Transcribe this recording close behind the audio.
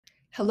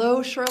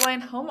Hello,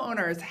 Shoreline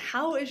homeowners.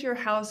 How is your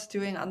house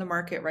doing on the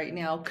market right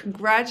now?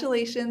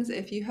 Congratulations.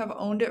 If you have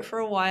owned it for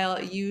a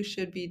while, you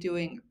should be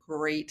doing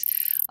great.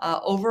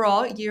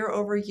 Overall, year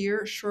over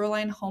year,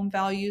 Shoreline home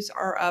values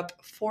are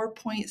up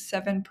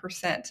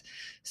 4.7%.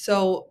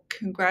 So,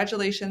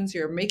 congratulations.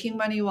 You're making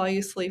money while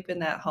you sleep in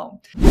that home.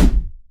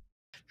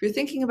 If you're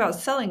thinking about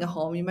selling a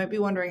home, you might be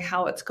wondering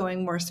how it's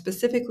going more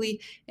specifically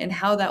and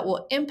how that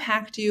will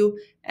impact you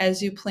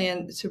as you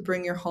plan to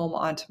bring your home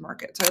onto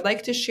market. So I'd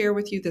like to share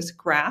with you this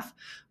graph,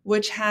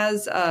 which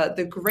has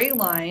the gray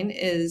line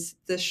is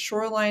the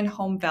Shoreline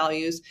home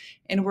values,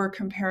 and we're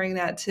comparing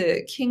that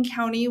to King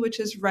County, which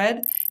is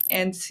red,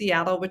 and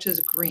Seattle, which is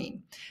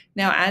green.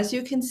 Now, as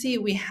you can see,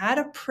 we had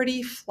a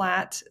pretty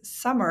flat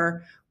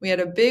summer. We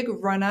had a big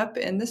run up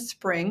in the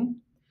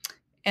spring,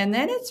 and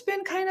then it's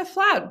been kind of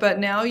flat, but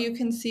now you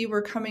can see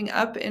we're coming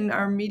up in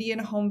our median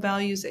home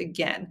values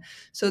again.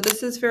 So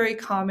this is very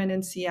common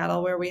in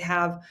Seattle, where we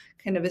have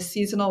kind of a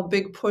seasonal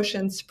big push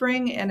in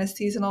spring and a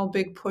seasonal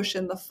big push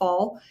in the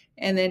fall.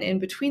 And then in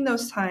between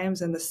those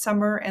times, in the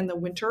summer and the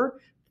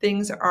winter,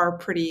 things are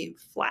pretty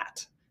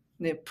flat.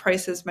 The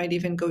prices might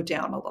even go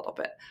down a little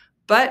bit.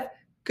 But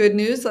good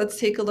news, let's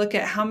take a look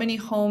at how many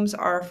homes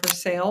are for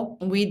sale.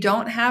 We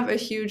don't have a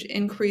huge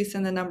increase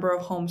in the number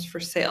of homes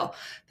for sale.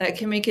 That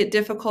can make it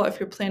difficult if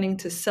you're planning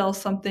to sell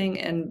something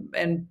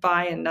and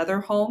buy another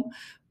home.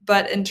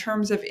 But in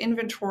terms of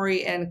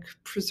inventory and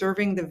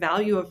preserving the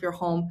value of your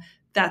home,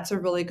 that's a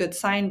really good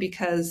sign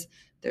because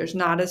there's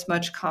not as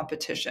much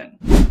competition.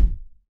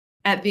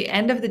 At the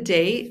end of the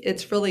day,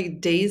 it's really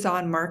days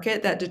on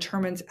market that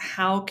determines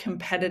how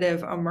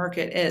competitive a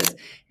market is.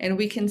 And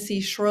we can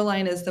see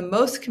Shoreline is the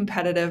most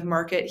competitive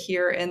market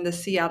here in the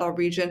Seattle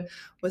region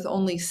with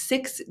only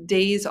 6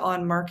 days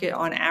on market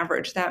on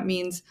average. That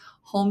means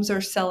homes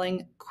are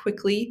selling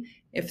quickly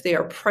if they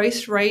are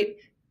priced right,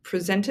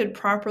 presented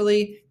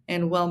properly,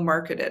 and well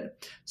marketed.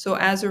 So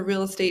as a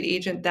real estate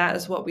agent, that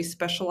is what we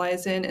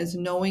specialize in, is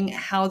knowing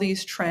how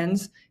these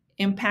trends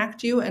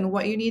impact you and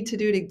what you need to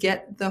do to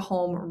get the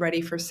home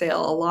ready for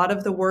sale. A lot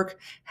of the work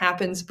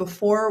happens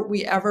before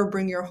we ever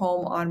bring your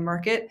home on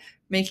market,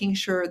 making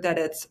sure that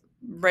it's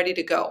ready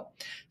to go.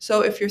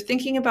 So if you're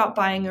thinking about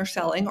buying or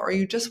selling, or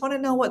you just want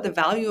to know what the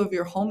value of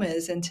your home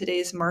is in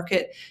today's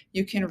market,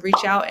 you can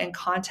reach out and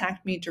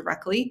contact me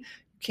directly.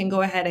 You can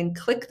go ahead and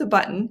click the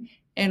button.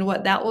 And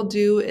what that will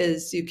do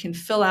is you can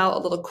fill out a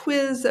little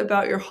quiz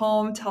about your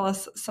home, tell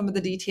us some of the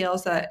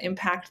details that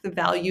impact the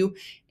value.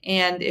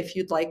 And if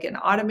you'd like an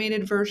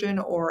automated version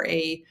or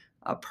a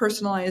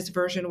personalized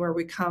version where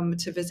we come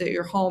to visit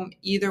your home,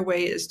 either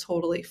way is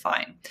totally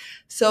fine.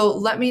 So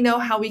let me know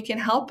how we can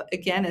help.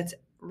 Again, it's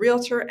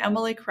Realtor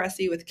Emily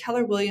Cressey with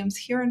Keller Williams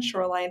here in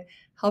Shoreline,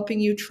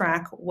 helping you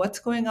track what's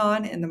going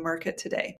on in the market today.